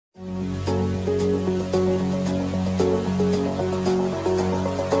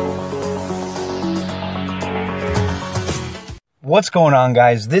What's going on,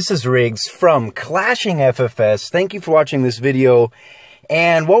 guys? This is Riggs from Clashing FFS. Thank you for watching this video.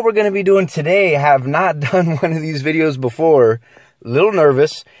 And what we're going to be doing today, I have not done one of these videos before. A little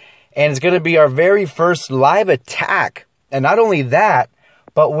nervous. And it's going to be our very first live attack. And not only that,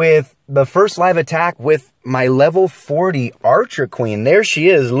 but with the first live attack with my level 40 Archer Queen. There she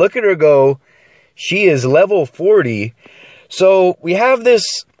is. Look at her go. She is level 40. So we have this,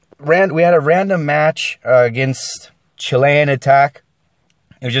 we had a random match against Chilean Attack.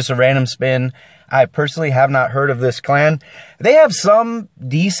 It was just a random spin. I personally have not heard of this clan. They have some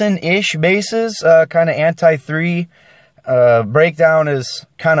decent-ish bases, kind of anti-3. Breakdown is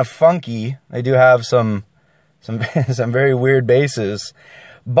kind of funky. They do have some very weird bases.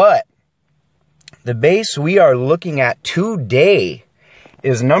 But the base we are looking at today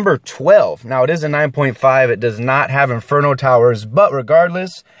is number 12. Now, it is a 9.5. It does not have Inferno Towers. But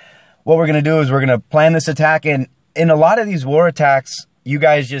regardless, what we're going to do is we're going to plan this attack. And in a lot of these war attacks, you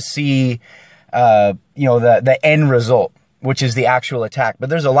guys just see, you know, the end result, which is the actual attack. But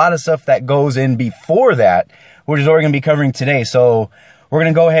there's a lot of stuff that goes in before that, which is what we're going to be covering today. So we're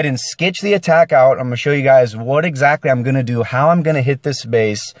going to go ahead and sketch the attack out. I'm going to show you guys what exactly I'm going to do, how I'm going to hit this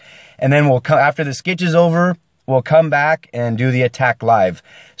base. And then we'll come, after the sketch is over, we'll come back and do the attack live.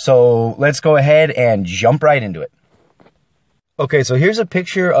 So let's go ahead and jump right into it. Okay, so here's a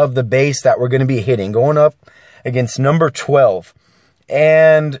picture of the base that we're going to be hitting, going up against number 12.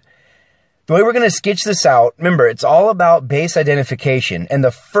 And the way we're going to sketch this out, remember, it's all about base identification. And the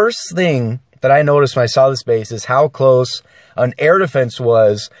first thing that I noticed when I saw this base is how close an air defense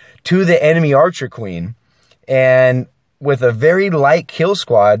was to the enemy Archer Queen. And with a very light kill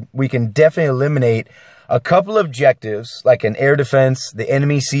squad, we can definitely eliminate a couple of objectives, like an air defense, the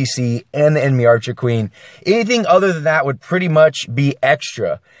enemy CC, and the enemy Archer Queen. Anything other than that would pretty much be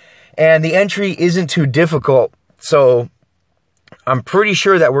extra. And the entry isn't too difficult, so I'm pretty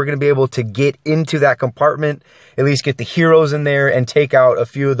sure that we're going to be able to get into that compartment, at least get the heroes in there and take out a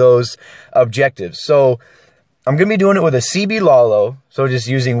few of those objectives. So I'm going to be doing it with a CB Lalo, so just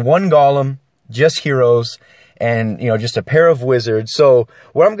using one golem, just heroes, and, you know, just a pair of wizards. So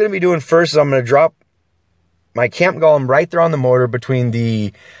what I'm going to be doing first is I'm going to drop my camp golem right there on the mortar between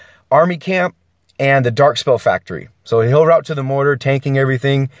the army camp and the dark spell factory. So he'll route to the mortar, tanking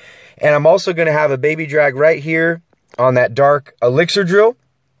everything. And I'm also going to have a baby drag right here on that dark elixir drill.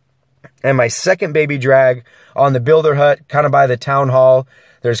 And my second baby drag on the builder hut, kind of by the town hall.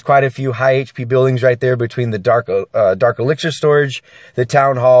 There's quite a few high HP buildings right there between the dark elixir storage, the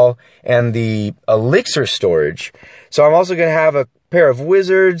town hall, and the elixir storage. So I'm also going to have a pair of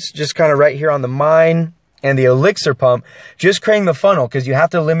wizards just kind of right here on the mine and the elixir pump, just creating the funnel because you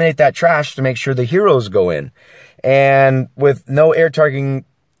have to eliminate that trash to make sure the heroes go in. And with no air targeting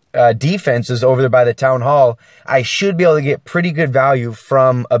defenses over there by the town hall, I should be able to get pretty good value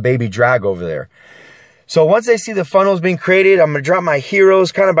from a baby drag over there. So once I see the funnels being created, I'm going to drop my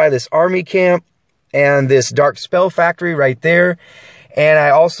heroes kind of by this army camp and this dark spell factory right there. And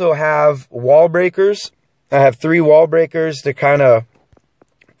I also have wall breakers. I have 3 wall breakers to kind of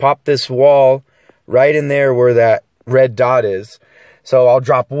pop this wall right in there where that red dot is. So I'll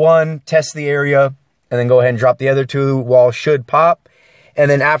drop one, test the area, and then go ahead and drop the other 2 walls should pop. And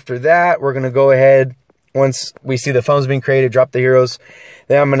then after that, we're going to go ahead, once we see the funnels being created, drop the heroes.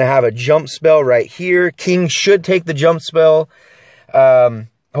 Then I'm going to have a jump spell right here. King should take the jump spell.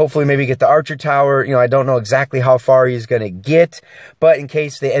 Hopefully maybe get the archer tower. You know, I don't know exactly how far he's going to get. But in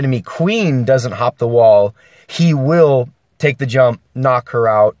case the enemy queen doesn't hop the wall, he will take the jump, knock her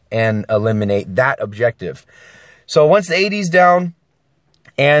out, and eliminate that objective. So once the 80's down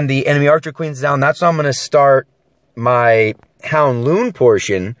and the enemy Archer Queen's down, that's when I'm going to start my Hound Loon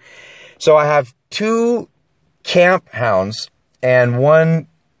portion. So I have 2 camp hounds and 1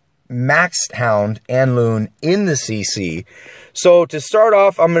 maxed hound and loon in the CC. So to start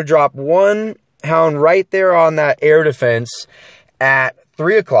off, I'm going to drop 1 hound right there on that air defense at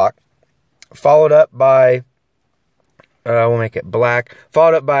 3 o'clock, followed up by we'll make it black.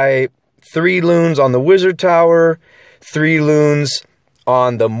 Followed up by 3 loons on the wizard tower, 3 loons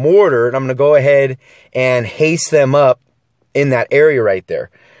on the mortar. And I'm going to go ahead and haste them up in that area right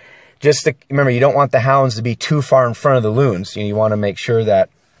there. Just to remember, you don't want the hounds to be too far in front of the loons. You want to make sure that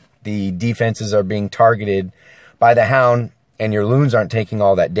the defenses are being targeted by the hound and your loons aren't taking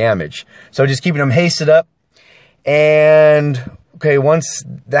all that damage. So just keeping them hasted up. And okay, once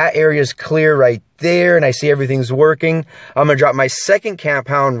that area is clear right there and I see everything's working, I'm going to drop my second camp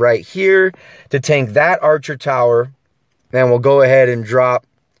hound right here to tank that archer tower. Then we'll go ahead and drop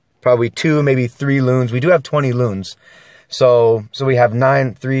probably 2, maybe 3 loons. We do have 20 loons. So we have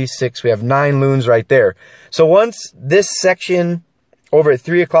 9, 3, 6, we have 9 loons right there. So once this section over at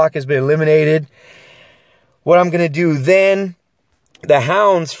 3 o'clock has been eliminated, what I'm going to do then, the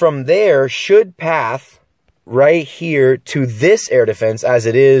hounds from there should path right here to this air defense, as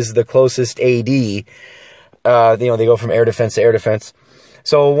it is the closest AD. You know, they go from air defense to air defense.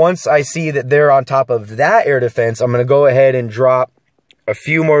 So once I see that they're on top of that air defense, I'm going to go ahead and drop a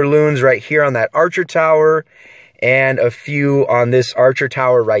few more loons right here on that archer tower, and a few on this archer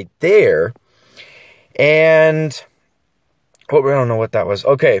tower right there. And oh, I don't know what that was.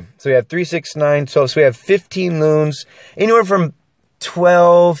 Okay, so we have 3, 6, 9, 12. So we have 15 loons. Anywhere from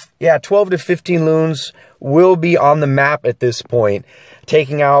 12 to 15 loons will be on the map at this point,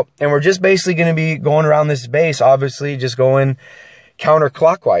 taking out. And we're just basically going to be going around this base, obviously, just going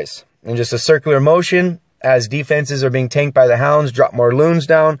counterclockwise in just a circular motion as defenses are being tanked by the hounds. Drop more loons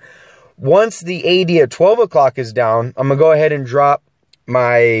down. Once the AD at 12 o'clock is down, I'm going to go ahead and drop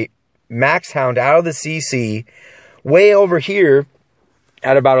my max hound out of the CC way over here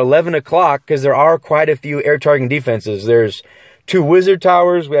at about 11 o'clock, because there are quite a few air targeting defenses. There's 2 wizard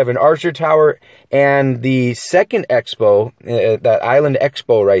towers, we have an archer tower, and the second expo, that island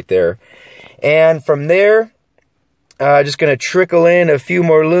expo right there. And from there, just going to trickle in a few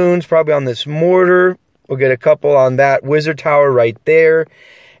more loons, probably on this mortar. We'll get a couple on that wizard tower right there.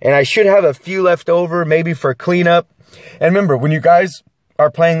 And I should have a few left over, maybe for cleanup. And remember, when you guys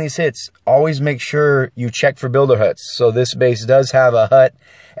are playing these hits, always make sure you check for builder huts. So this base does have a hut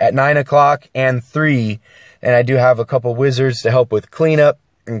at 9 o'clock and 3. And I do have a couple wizards to help with cleanup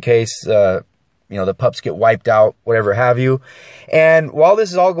in case, you know, the pups get wiped out, whatever have you. And while this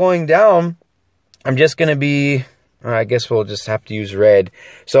is all going down, I'm just going to be, I guess we'll just have to use red.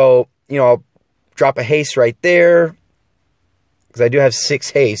 So, you know, I'll drop a haste right there, because I do have 6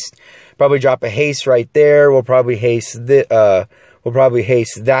 haste. Probably drop a haste right there. We'll probably haste that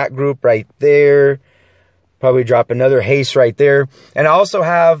group right there. Probably drop another haste right there. And I also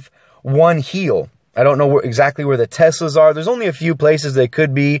have 1 heal. I don't know exactly where the Teslas are. There's only a few places they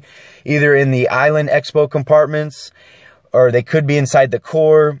could be, either in the Island Expo compartments, or they could be inside the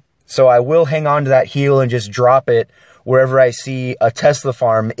core. So I will hang on to that heal and just drop it wherever I see a Tesla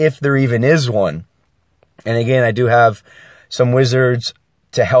farm, if there even is one. And again, I do have some wizards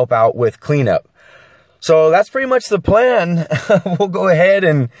to help out with cleanup. So that's pretty much the plan. We'll go ahead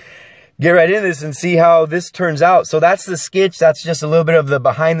and get right into this and see how this turns out. So that's the sketch. That's just a little bit of the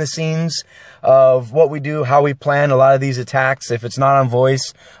behind the scenes of what we do, how we plan a lot of these attacks. If it's not on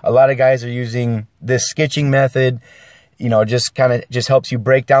voice, a lot of guys are using this sketching method. You know, just helps you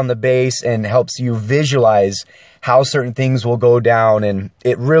break down the base and helps you visualize how certain things will go down. And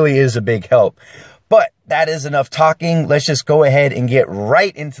it really is a big help. But that is enough talking. Let's just go ahead and get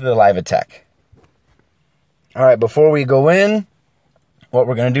right into the live attack. All right, before we go in, what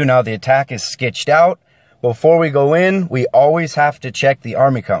we're going to do now, the attack is sketched out. Before we go in, we always have to check the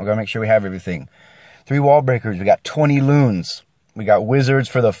army count. We're going to make sure we have everything. 3 wall breakers. We got 20 loons. We got wizards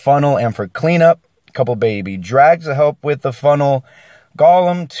for the funnel and for cleanup. A couple baby drags to help with the funnel.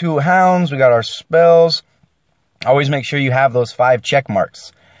 Golem, 2 hounds. We got our spells. Always make sure you have those 5 check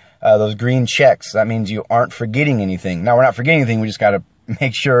marks. Those green checks. That means you aren't forgetting anything. Now, we're not forgetting anything. We just got to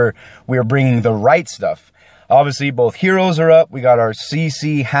make sure we're bringing the right stuff. Obviously, both heroes are up. We got our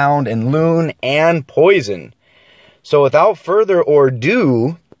CC, Hound, and Loon, and Poison. So without further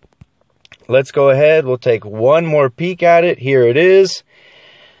ado, let's go ahead. We'll take one more peek at it. Here it is.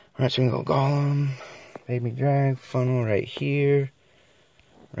 All right, so we can go Golem, Baby Drag, Funnel right here,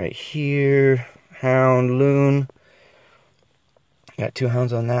 Hound, Loon. Got 2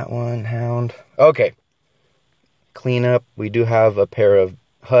 hounds on that one, Hound. Okay. Cleanup. We do have a pair of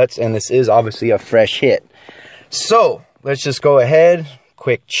huts, and this is obviously a fresh hit. So, let's just go ahead,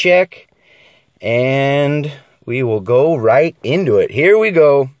 quick check, and we will go right into it. Here we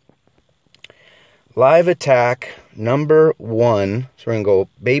go. Live attack number 1. So we're going to go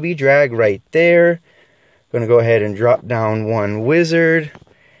Baby Drag right there. Going to go ahead and drop down 1 wizard.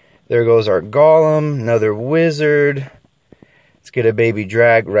 There goes our Golem, another wizard. Let's get a Baby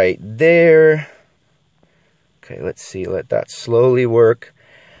Drag right there. Okay, let's see. Let that slowly work.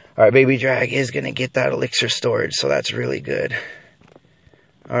 All right, Baby Drag is going to get that elixir storage, so that's really good.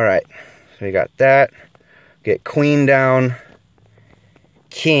 All right, so we got that. Get Queen down.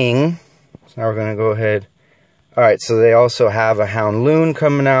 King. So now we're going to go ahead. All right, so they also have a Hound Loon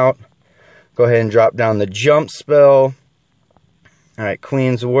coming out. Go ahead and drop down the jump spell. All right,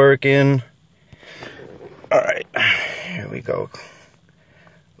 Queen's working. All right, here we go.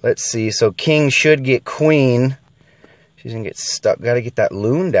 Let's see. So King should get Queen. She's going to get stuck. Got to get that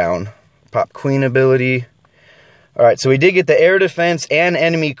Loon down. Pop Queen ability. All right, so we did get the air defense and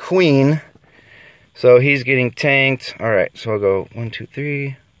enemy queen. So he's getting tanked. All right, so I'll go 1, 2,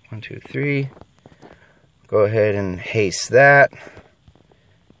 3, 1, 2, 3. Go ahead and haste that.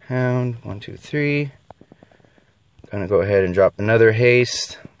 Hound, 1, 2, 3. Gonna go ahead and drop another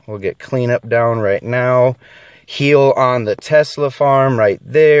haste. We'll get cleanup down right now. Heal on the Tesla farm right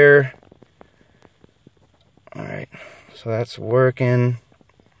there. All right, so that's working.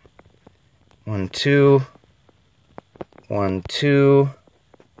 1, 2. 1, 2.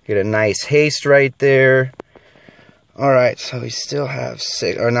 Get a nice haste right there. All right, so we still have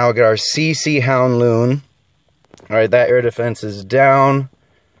 6. All right, now we'll get our CC Hound Loon. All right, that air defense is down.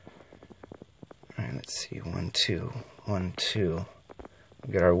 All right, let's see. 1, 2. 1, 2.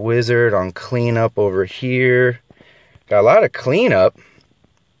 We got our wizard on cleanup over here. Got a lot of cleanup.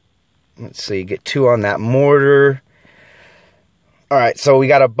 Let's see, get 2 on that mortar. All right, so we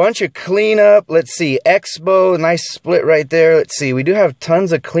got a bunch of cleanup. Let's see, Expo, nice split right there. Let's see, we do have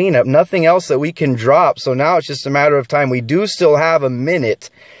tons of cleanup. Nothing else that we can drop, so now it's just a matter of time. We do still have a minute.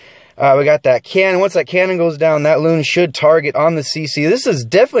 We got that cannon. Once that cannon goes down, that loon should target on the CC. This is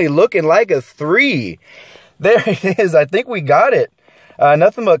definitely looking like a 3. There it is. I think we got it.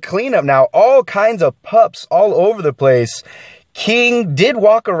 Nothing but cleanup now. All kinds of pups all over the place. King did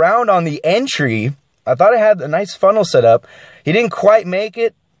walk around on the entry. I thought I had a nice funnel set up. He didn't quite make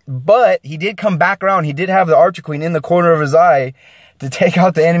it, but he did come back around. He did have the Archer Queen in the corner of his eye to take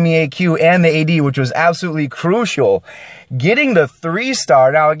out the enemy AQ and the AD, which was absolutely crucial. Getting the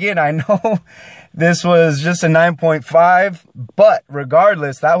 3-star. Now, again, I know this was just a 9.5, but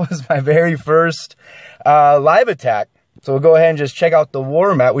regardless, that was my very first live attack. So we'll go ahead and just check out the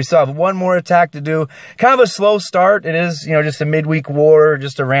war map. We still have one more attack to do. Kind of a slow start. It is, you know, just a midweek war,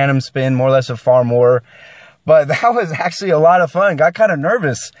 just a random spin, more or less a farm war. But that was actually a lot of fun. Got kind of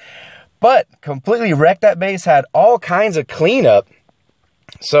nervous, but completely wrecked that base. Had all kinds of cleanup.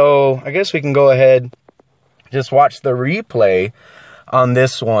 So I guess we can go ahead, just watch the replay on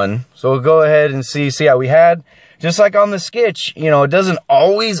this one. So we'll go ahead and see how we had. Just like on the skitch, you know, it doesn't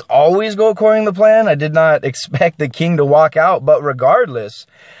always go according to plan. I did not expect the king to walk out, but regardless,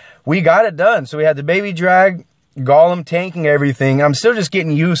 we got it done. So we had the baby drag, Golem tanking everything. I'm still just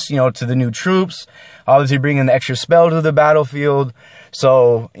getting used, you know, to the new troops. Obviously bringing the extra spell to the battlefield.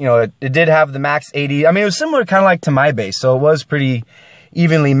 So, you know, it did have the max 80. I mean, it was similar kind of like to my base, so it was pretty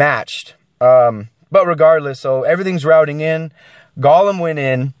evenly matched. But regardless, so everything's routing in. Golem went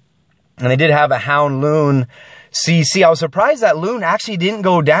in, and they did have a Hound Loon CC. I was surprised that Loon actually didn't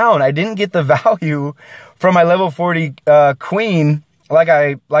go down. I didn't get the value from my level 40 Queen like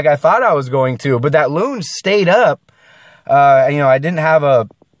I thought I was going to, but that Loon stayed up. You know, I didn't have a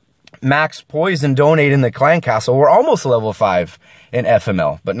max poison donate in the clan castle. We're almost level 5 in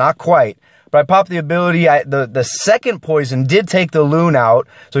FML, but not quite. But I popped the ability. The second poison did take the Loon out,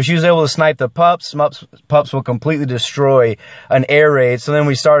 so she was able to snipe the pups. Pups will completely destroy an air raid. So then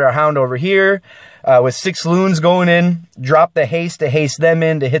we started our Hound over here with 6 Loons going in. Drop the haste to haste them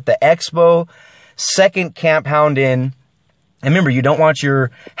in to hit the Expo. Second camp Hound in. And remember, you don't want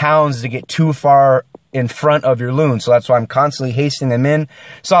your Hounds to get too far in front of your Loons, so that's why I'm constantly hasting them in.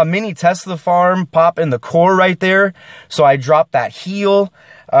 Saw a mini Tesla farm pop in the core right there, so I dropped that heal.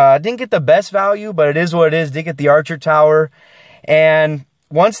 Didn't get the best value, but it is what it is. Did get the Archer Tower. And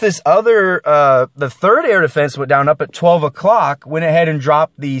once this other, the third air defense went down up at 12 o'clock, went ahead and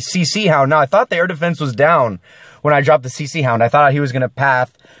dropped the CC Hound. Now, I thought the air defense was down when I dropped the CC Hound. I thought he was going to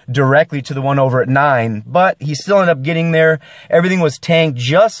path directly to the one over at 9, but he still ended up getting there. Everything was tanked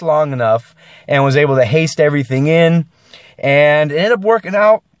just long enough and was able to haste everything in. And it ended up working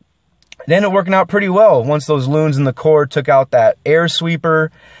out. It ended up working out pretty well once those Loons in the core took out that air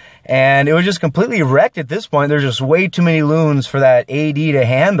sweeper. And it was just completely wrecked at this point. There's just way too many Loons for that AD to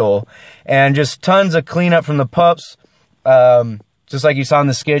handle. And just tons of cleanup from the pups. Just like you saw in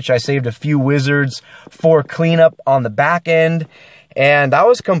the sketch, I saved a few wizards for cleanup on the back end. And that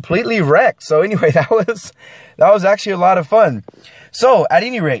was completely wrecked. So anyway, that was actually a lot of fun. So at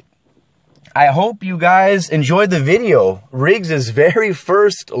any rate, I hope you guys enjoyed the video. Riggs' very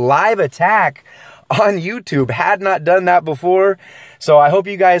first live attack on YouTube. Had not done that before. So I hope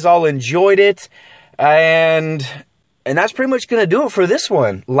you guys all enjoyed it. And that's pretty much going to do it for this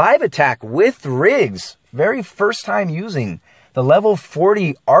one. Live attack with Riggs. Very first time using the level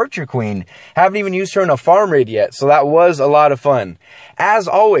 40 Archer Queen. Haven't even used her in a farm raid yet, so that was a lot of fun. As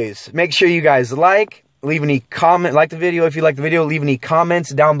always, make sure you guys leave any comment, like the video if you like the video, leave any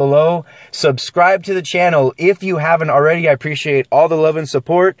comments down below. Subscribe to the channel if you haven't already. I appreciate all the love and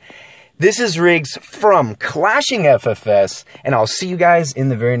support. This is Riggs from Clashing FFS, and I'll see you guys in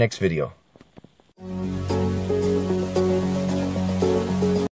the very next video.